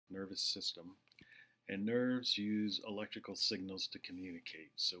nervous system, and nerves use electrical signals to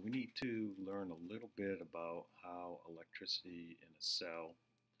communicate. So we need to learn a little bit about how electricity in a cell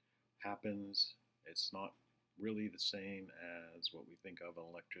happens. It's not really the same as what we think of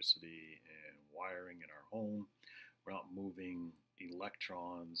electricity and wiring in our home. We're not moving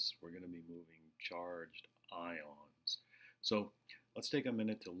electrons, we're going to be moving charged ions. So let's take a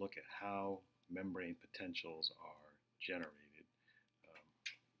minute to look at how membrane potentials are generated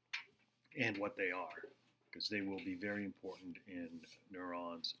and what they are, because they will be very important in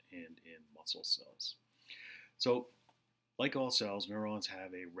neurons and in muscle cells. So, like all cells, neurons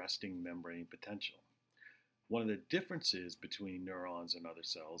have a resting membrane potential. One of the differences between neurons and other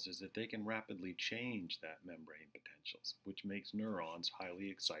cells is that they can rapidly change that membrane potentials, which makes neurons highly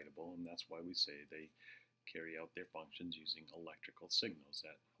excitable, and that's why we say they carry out their functions using electrical signals.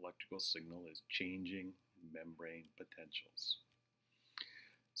 That electrical signal is changing membrane potentials.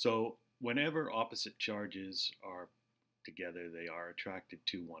 So whenever opposite charges are together, they are attracted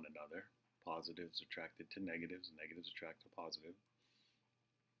to one another. Positives attracted to negatives, negatives attract to positive.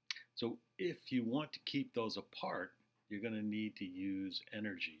 So if you want to keep those apart, you're going to need to use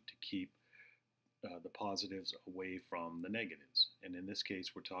energy to keep the positives away from the negatives. And in this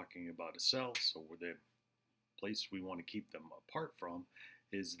case, we're talking about a cell, so the place we want to keep them apart from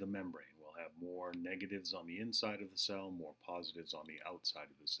is the membrane. We'll have more negatives on the inside of the cell, more positives on the outside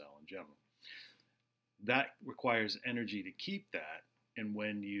of the cell in general. That requires energy to keep that, and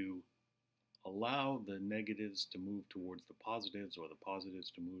when you allow the negatives to move towards the positives or the positives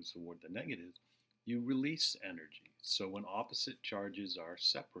to move toward the negatives, you release energy. So when opposite charges are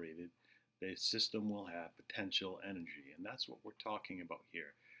separated, the system will have potential energy, and that's what we're talking about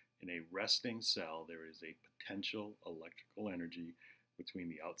here. In a resting cell, there is a potential electrical energy between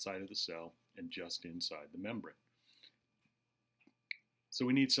the outside of the cell and just inside the membrane. So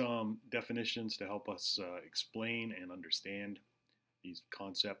we need some definitions to help us explain and understand these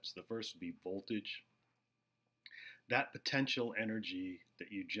concepts. The first would be voltage. That potential energy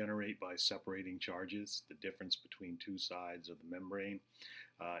that you generate by separating charges, the difference between two sides of the membrane,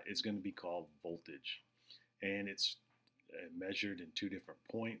 is going to be called voltage. And it's measured in two different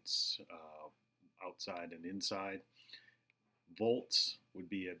points, outside and inside. Volts would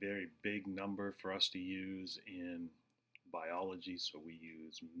be a very big number for us to use in biology, so we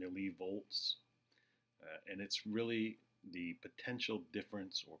use millivolts. And it's really the potential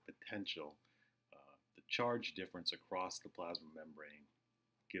difference or potential, the charge difference across the plasma membrane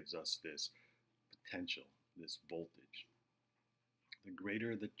gives us this potential, this voltage. The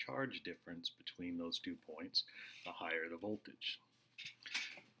greater the charge difference between those 2 points, the higher the voltage.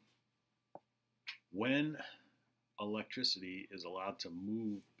 When electricity is allowed to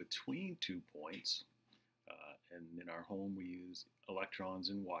move between 2 points, and in our home we use electrons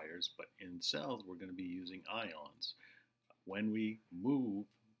in wires, but in cells we're going to be using ions. When we move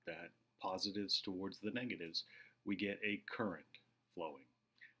that positives towards the negatives, we get a current flowing.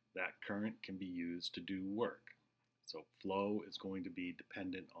 That current can be used to do work. So flow is going to be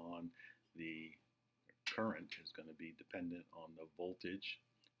dependent on the current is going to be dependent on the voltage,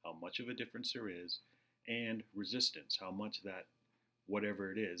 how much of a difference there is, and resistance, how much that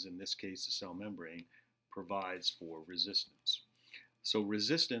whatever it is, in this case the cell membrane, provides for resistance. So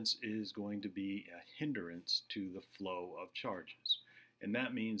resistance is going to be a hindrance to the flow of charges. And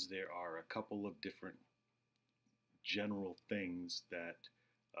that means there are a couple of different general things that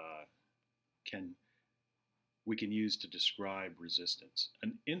we can use to describe resistance.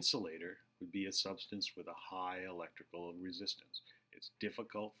 An insulator would be a substance with a high electrical resistance. It's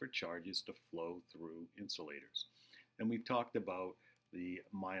difficult for charges to flow through insulators. And we've talked about the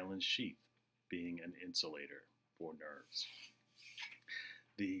myelin sheath being an insulator for nerves.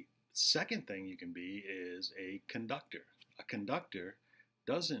 The second thing you can be is a conductor. A conductor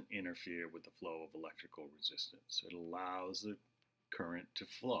doesn't interfere with the flow of electrical resistance. It allows the current to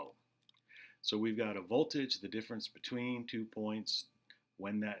flow. So we've got a voltage, the difference between 2 points.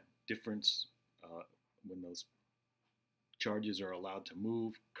 When that difference, when those charges are allowed to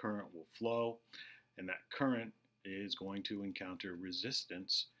move, current will flow, and that current is going to encounter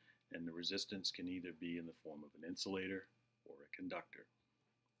resistance, and the resistance can either be in the form of an insulator or a conductor.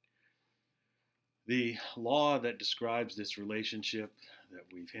 The law that describes this relationship that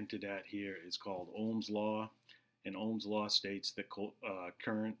we've hinted at here is called Ohm's law, and Ohm's law states that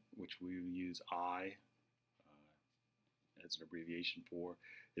current, which we use I as an abbreviation for,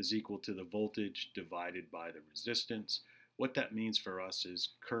 is equal to the voltage divided by the resistance. What that means for us is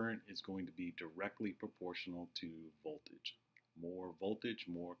current is going to be directly proportional to voltage. More voltage,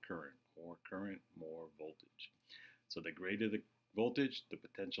 more current. More current, more voltage. So the greater the voltage, the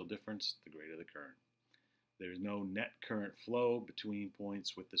potential difference, the greater the current. There's no net current flow between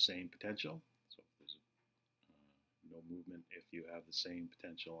points with the same potential. So there's no movement if you have the same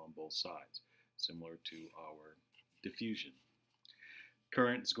potential on both sides, similar to our diffusion.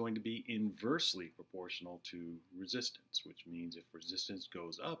 Current is going to be inversely proportional to resistance, which means if resistance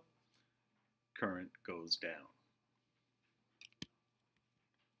goes up, current goes down.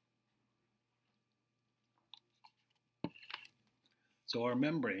 So our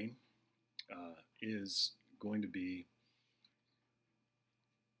membrane is going to be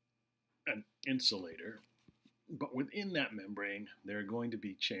an insulator, but within that membrane there are going to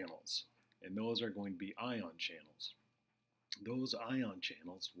be channels, and those are going to be ion channels. Those ion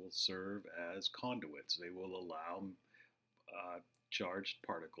channels will serve as conduits. They will allow charged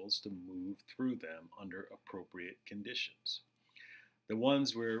particles to move through them under appropriate conditions. The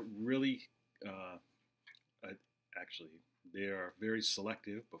ones where really, actually, they are very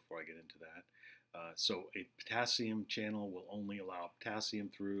selective before I get into that. So a potassium channel will only allow potassium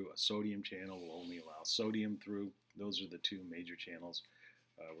through, a sodium channel will only allow sodium through. Those are the two major channels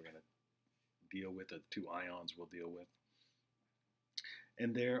we're going to deal with, the two ions we'll deal with.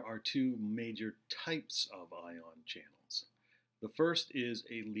 And there are two major types of ion channels. The first is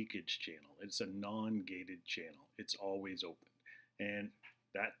a leakage channel. It's a non-gated channel. It's always open. And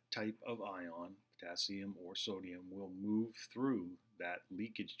that type of ion, potassium or sodium, will move through that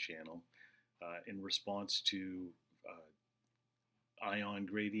leakage channel in response to ion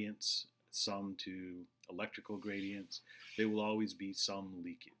gradients, some to electrical gradients. There will always be some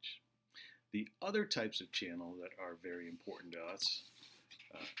leakage. The other types of channel that are very important to us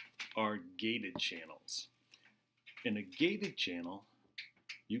are gated channels. In a gated channel,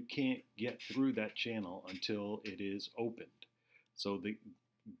 you can't get through that channel until it is opened. So the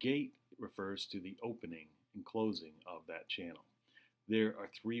gate refers to the opening and closing of that channel. There are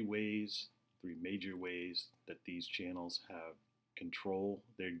three major ways that these channels have control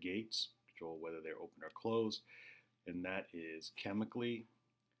their gates, control whether they're open or closed, and that is chemically,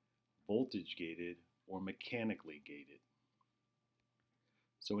 voltage gated, or mechanically gated.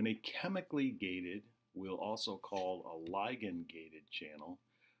 So in a chemically gated, we'll also call a ligand gated channel.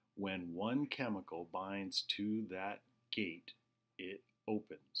 When one chemical binds to that gate, it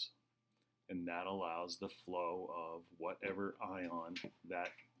opens, and that allows the flow of whatever ion that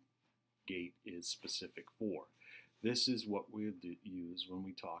gate is specific for. This is what we use when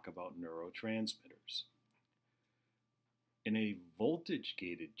we talk about neurotransmitters. In a voltage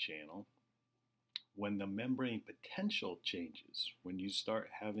gated channel, when the membrane potential changes, when you start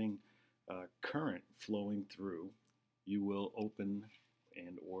having current flowing through, you will open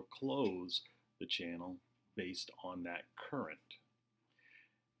and or close the channel based on that current.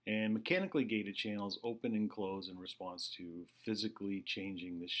 And mechanically gated channels open and close in response to physically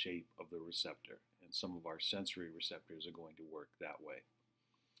changing the shape of the receptor. And some of our sensory receptors are going to work that way.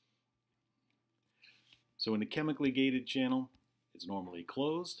 So in a chemically gated channel, it's normally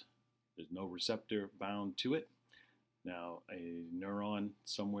closed. There's no receptor bound to it. Now, a neuron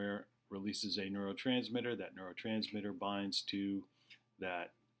somewhere releases a neurotransmitter. That neurotransmitter binds to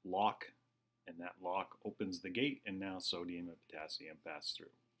that lock, and that lock opens the gate, and now sodium and potassium pass through.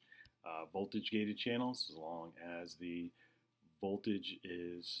 Voltage gated channels, as long as the voltage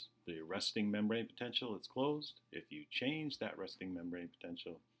is the resting membrane potential, it's closed. If you change that resting membrane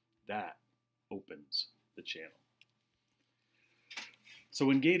potential, that opens the channel. So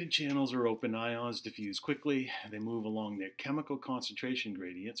when gated channels are open, ions diffuse quickly. They move along their chemical concentration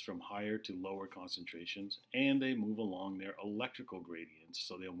gradients from higher to lower concentrations, and they move along their electrical gradients,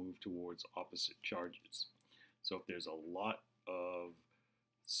 so they'll move towards opposite charges. So if there's a lot of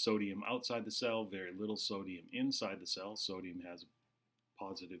sodium outside the cell, very little sodium inside the cell, sodium has a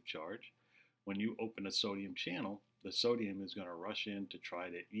positive charge. When you open a sodium channel, the sodium is going to rush in to try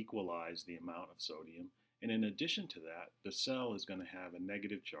to equalize the amount of sodium. And in addition to that, the cell is going to have a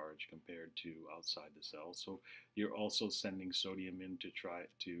negative charge compared to outside the cell. So you're also sending sodium in to try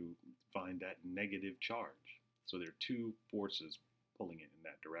to find that negative charge. So there are two forces pulling it in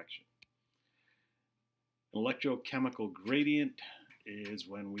that direction. An electrochemical gradient is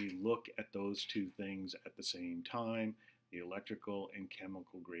when we look at those two things at the same time. The electrical and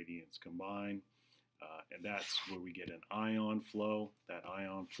chemical gradients combine. And that's where we get an ion flow. That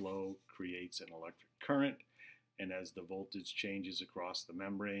ion flow creates an electric current, and as the voltage changes across the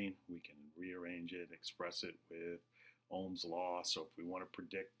membrane, we can rearrange it, express it with Ohm's law. So if we want to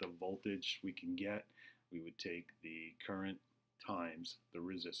predict the voltage we can get, we would take the current times the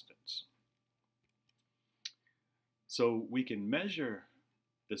resistance. So we can measure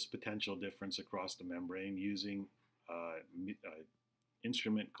this potential difference across the membrane using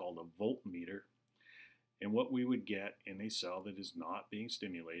instrument called a voltmeter. And what we would get in a cell that is not being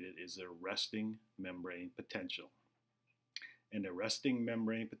stimulated is a resting membrane potential. And the resting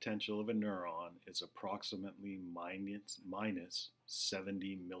membrane potential of a neuron is approximately minus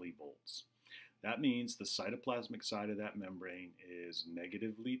 70 millivolts. That means the cytoplasmic side of that membrane is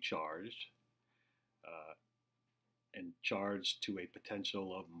negatively charged and charged to a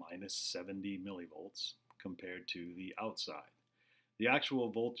potential of minus 70 millivolts compared to the outside. The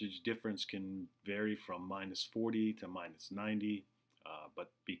actual voltage difference can vary from minus 40 to minus 90,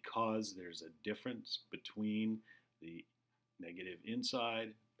 but because there's a difference between the negative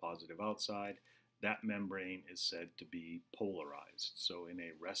inside, positive outside, that membrane is said to be polarized. So in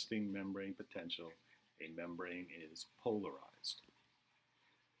a resting membrane potential, a membrane is polarized.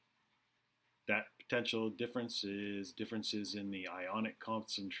 That potential difference is differences in the ionic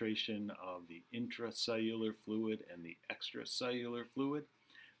concentration of the intracellular fluid and the extracellular fluid.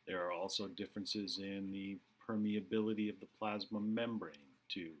 There are also differences in the permeability of the plasma membrane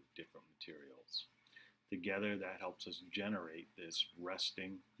to different materials. Together, that helps us generate this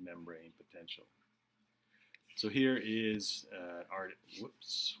resting membrane potential. So here is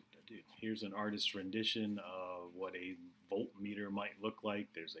here's an artist's rendition of what a voltmeter might look like.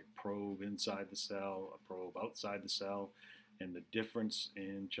 There's a probe inside the cell, a probe outside the cell, and the difference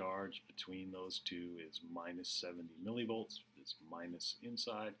in charge between those two is minus 70 millivolts. It's minus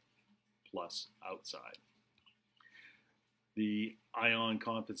inside, plus outside. The ion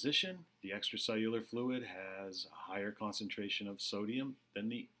composition, the extracellular fluid has a higher concentration of sodium than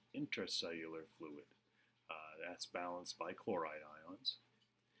the intracellular fluid. That's balanced by chloride ions.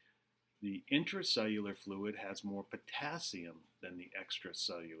 The intracellular fluid has more potassium than the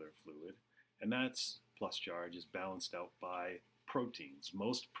extracellular fluid, and that's plus charge is balanced out by proteins.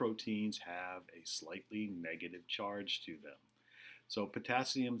 Most proteins have a slightly negative charge to them. So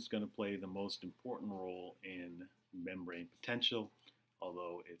potassium is going to play the most important role in membrane potential,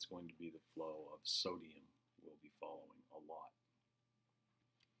 although it's going to be the flow of sodium we'll be following a lot.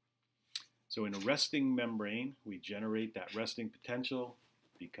 So in a resting membrane, we generate that resting potential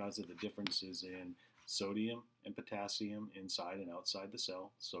because of the differences in sodium and potassium inside and outside the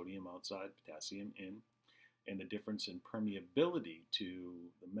cell, sodium outside, potassium in, and the difference in permeability to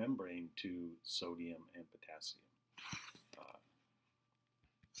the membrane to sodium and potassium.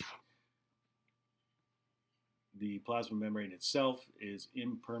 The plasma membrane itself is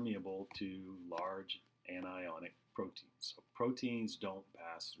impermeable to large anionic proteins. So proteins don't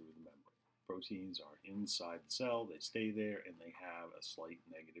pass through the membrane. Proteins are inside the cell, they stay there, and they have a slight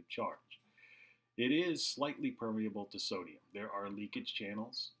negative charge. It is slightly permeable to sodium. There are leakage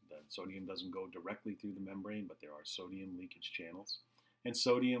channels. The sodium doesn't go directly through the membrane, but there are sodium leakage channels. And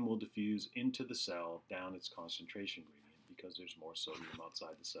sodium will diffuse into the cell down its concentration gradient because there's more sodium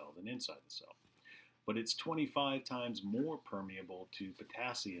outside the cell than inside the cell. But it's 25 times more permeable to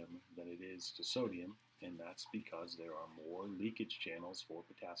potassium than it is to sodium, and that's because there are more leakage channels for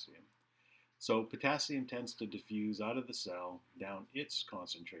potassium. So potassium tends to diffuse out of the cell down its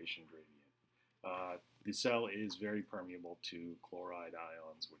concentration gradient. The cell is very permeable to chloride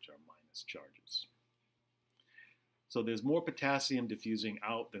ions, which are minus charges. So there's more potassium diffusing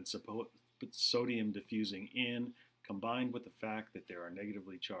out than sodium diffusing in. Combined with the fact that there are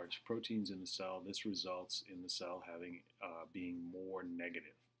negatively charged proteins in the cell, this results in the cell being more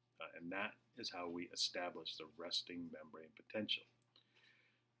negative. And that is how we establish the resting membrane potential.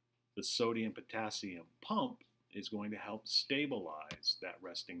 The sodium-potassium pump is going to help stabilize that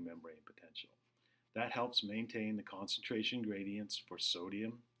resting membrane potential. That helps maintain the concentration gradients for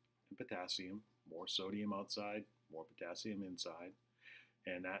sodium and potassium, more sodium outside, more potassium inside,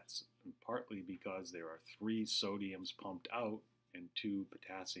 and that's partly because there are 3 sodiums pumped out and 2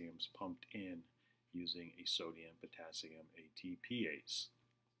 potassiums pumped in using a sodium-potassium ATPase.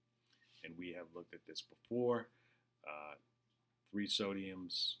 And we have looked at this before. 3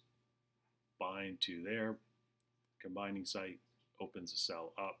 sodiums bind to their combining site, opens the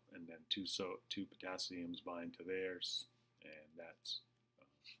cell up, and then 2 potassiums bind to theirs, and that's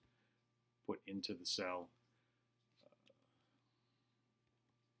put into the cell.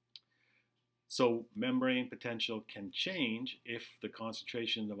 So membrane potential can change if the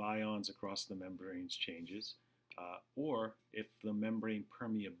concentration of ions across the membranes changes, or if the membrane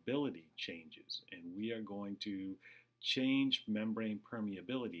permeability changes. And we are going to change membrane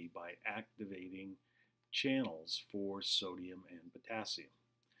permeability by activating channels for sodium and potassium.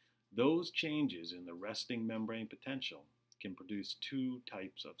 Those changes in the resting membrane potential can produce 2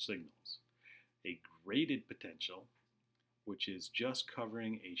 types of signals. A graded potential which is just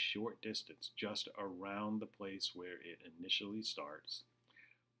covering a short distance, just around the place where it initially starts,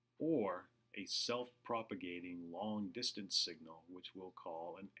 or a self-propagating long-distance signal, which we'll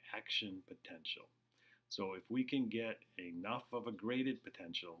call an action potential. So if we can get enough of a graded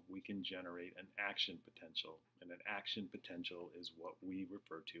potential, we can generate an action potential, and an action potential is what we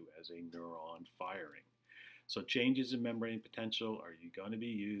refer to as a neuron firing. So changes in membrane potential are going to be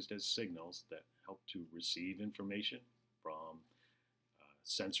used as signals that help to receive information from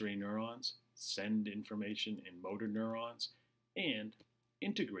sensory neurons, send information in motor neurons, and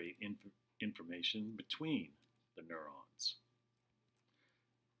integrate information between the neurons.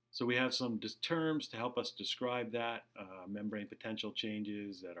 So we have some terms to help us describe that, membrane potential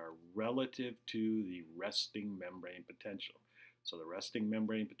changes that are relative to the resting membrane potential. So the resting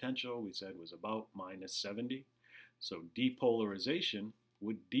membrane potential, we said, was about minus 70. So depolarization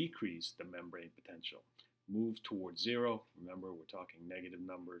would decrease the membrane potential, move towards zero. Remember, we're talking negative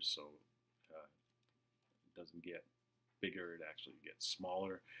numbers, so it doesn't get bigger, it actually gets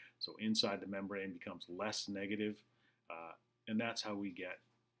smaller. So inside the membrane becomes less negative, and that's how we get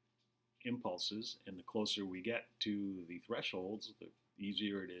impulses. And the closer we get to the thresholds, the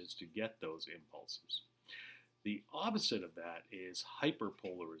easier it is to get those impulses. The opposite of that is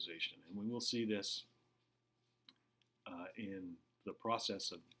hyperpolarization, and we will see this in the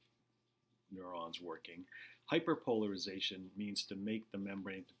process of neurons working. Hyperpolarization means to make the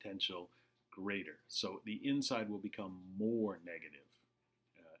membrane potential greater. So the inside will become more negative.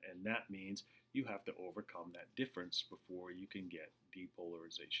 And that means you have to overcome that difference before you can get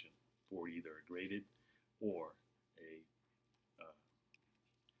depolarization for either a graded or a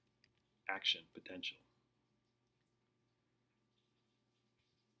action potential.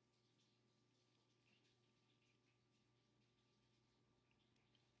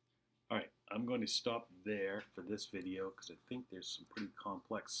 All right, I'm going to stop there for this video because I think there's some pretty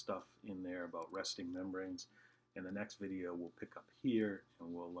complex stuff in there about resting membranes. In the next video, we'll pick up here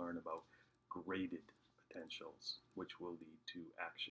and we'll learn about graded potentials, which will lead to action.